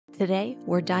Today,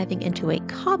 we're diving into a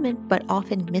common but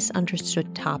often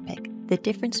misunderstood topic, the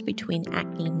difference between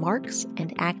acne marks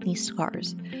and acne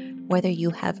scars. Whether you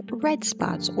have red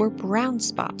spots or brown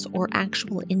spots or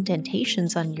actual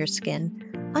indentations on your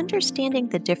skin, understanding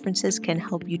the differences can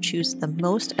help you choose the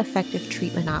most effective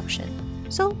treatment option.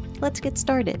 So let's get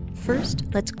started. First,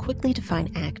 let's quickly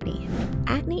define acne.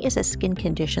 Acne is a skin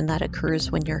condition that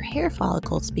occurs when your hair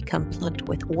follicles become plugged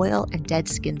with oil and dead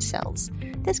skin cells.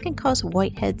 This can cause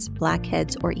whiteheads,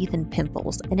 blackheads, or even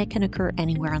pimples, and it can occur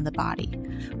anywhere on the body.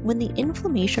 When the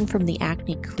inflammation from the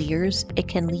acne clears, it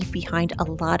can leave behind a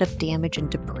lot of damage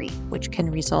and debris, which can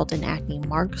result in acne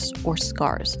marks or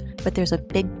scars. But there's a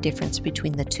big difference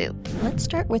between the two. Let's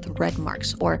start with red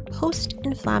marks, or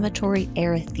post-inflammatory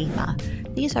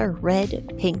erythema. These are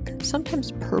red, pink,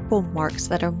 sometimes purple marks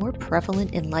that are more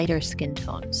prevalent in lighter skin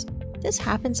tones. This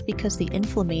happens because the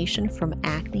inflammation from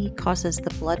acne causes the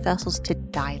blood vessels to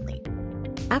dilate.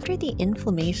 After the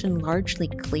inflammation largely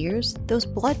clears, those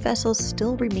blood vessels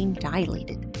still remain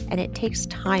dilated, and it takes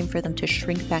time for them to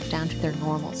shrink back down to their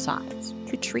normal size.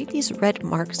 To treat these red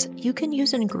marks, you can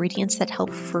use ingredients that help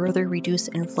further reduce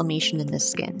inflammation in the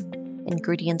skin.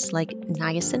 Ingredients like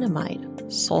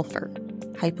niacinamide, sulfur,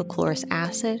 hypochlorous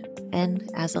acid, and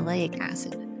azelaic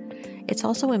acid. It's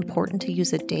also important to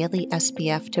use a daily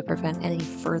SPF to prevent any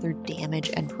further damage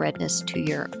and redness to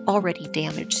your already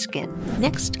damaged skin.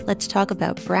 Next, let's talk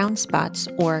about brown spots,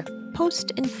 or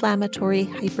post-inflammatory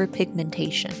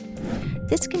hyperpigmentation.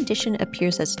 This condition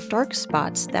appears as dark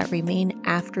spots that remain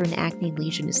after an acne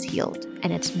lesion is healed,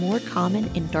 and it's more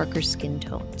common in darker skin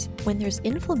tones. When there's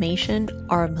inflammation,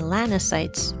 our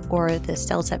melanocytes, or the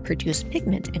cells that produce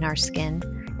pigment in our skin,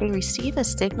 they receive a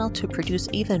signal to produce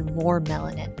even more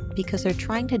melanin because they're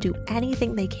trying to do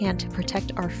anything they can to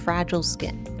protect our fragile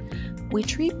skin. We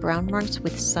treat brown marks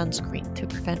with sunscreen to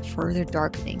prevent further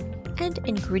darkening, and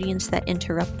ingredients that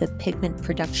interrupt the pigment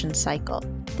production cycle,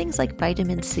 things like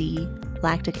vitamin C,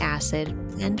 lactic acid,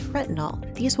 and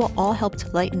retinol. These will all help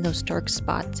to lighten those dark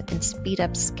spots and speed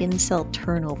up skin cell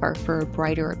turnover for a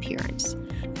brighter appearance.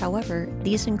 However,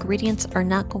 these ingredients are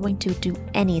not going to do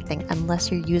anything unless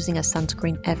you're using a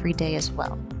sunscreen every day as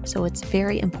well. So it's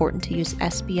very important to use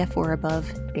SPF or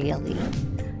above daily.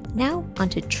 Now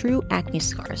onto true acne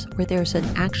scars, where there's an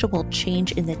actual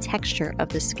change in the texture of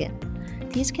the skin.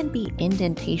 These can be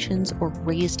indentations or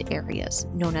raised areas,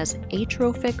 known as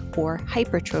atrophic or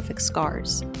hypertrophic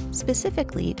scars.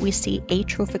 Specifically, we see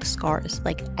atrophic scars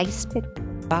like ice pick,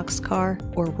 boxcar,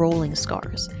 or rolling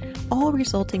scars, all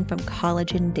resulting from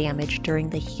collagen damage during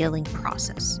the healing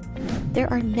process.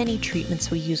 There are many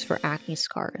treatments we use for acne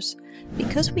scars.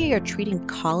 Because we are treating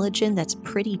collagen that's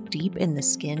pretty deep in the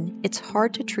skin, it's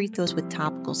hard to treat those with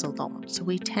topicals alone, so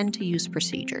we tend to use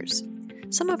procedures.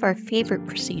 Some of our favorite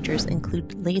procedures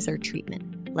include laser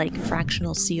treatment, like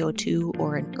fractional CO2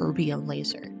 or an erbium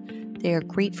laser. They are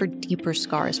great for deeper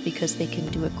scars because they can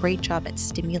do a great job at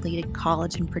stimulating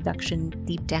collagen production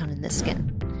deep down in the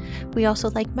skin. We also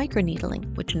like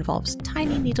microneedling, which involves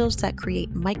tiny needles that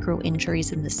create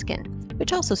micro-injuries in the skin,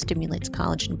 which also stimulates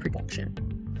collagen production.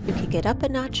 If you get up a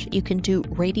notch, you can do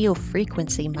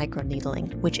radiofrequency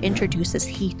microneedling, which introduces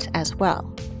heat as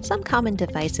well. Some common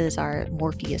devices are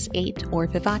Morpheus 8 or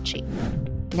Vivace.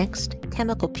 Next,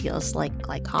 chemical peels like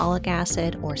glycolic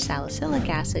acid or salicylic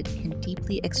acid can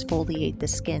deeply exfoliate the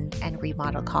skin and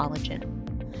remodel collagen.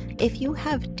 If you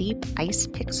have deep ice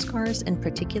pick scars in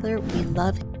particular, we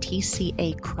love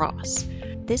TCA Cross.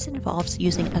 This involves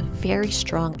using a very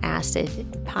strong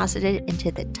acid deposited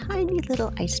into the tiny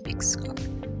little ice pick scar.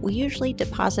 We usually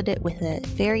deposit it with a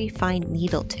very fine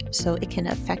needle tip so it can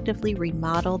effectively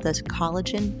remodel the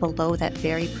collagen below that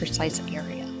very precise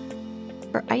area.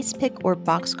 For ice pick or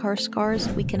boxcar scars,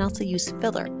 we can also use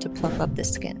filler to plump up the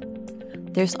skin.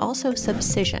 There's also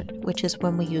subcision, which is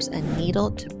when we use a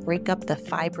needle to break up the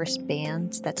fibrous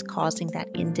bands that's causing that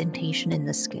indentation in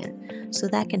the skin, so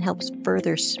that can help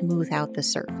further smooth out the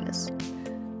surface.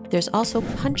 There's also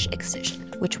punch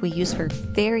excision, which we use for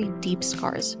very deep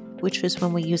scars, which is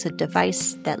when we use a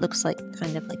device that looks like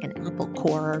kind of like an apple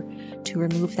corer to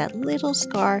remove that little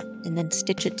scar and then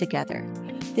stitch it together.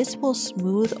 This will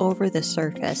smooth over the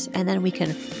surface, and then we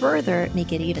can further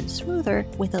make it even smoother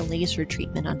with a laser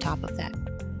treatment on top of that.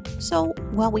 So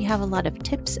while we have a lot of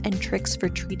tips and tricks for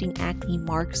treating acne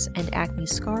marks and acne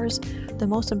scars, the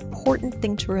most important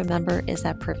thing to remember is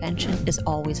that prevention is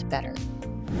always better.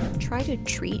 Try to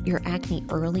treat your acne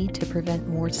early to prevent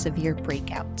more severe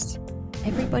breakouts.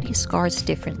 Everybody scars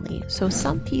differently, so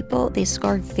some people, they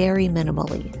scar very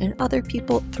minimally, and other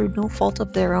people, through no fault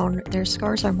of their own, their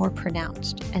scars are more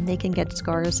pronounced, and they can get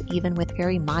scars even with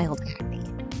very mild acne.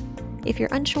 If you're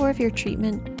unsure of your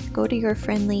treatment, go to your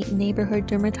friendly neighborhood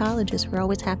dermatologist. We're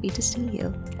always happy to see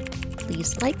you.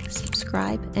 Please like,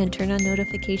 subscribe, and turn on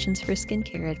notifications for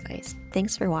skincare advice.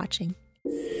 Thanks for watching.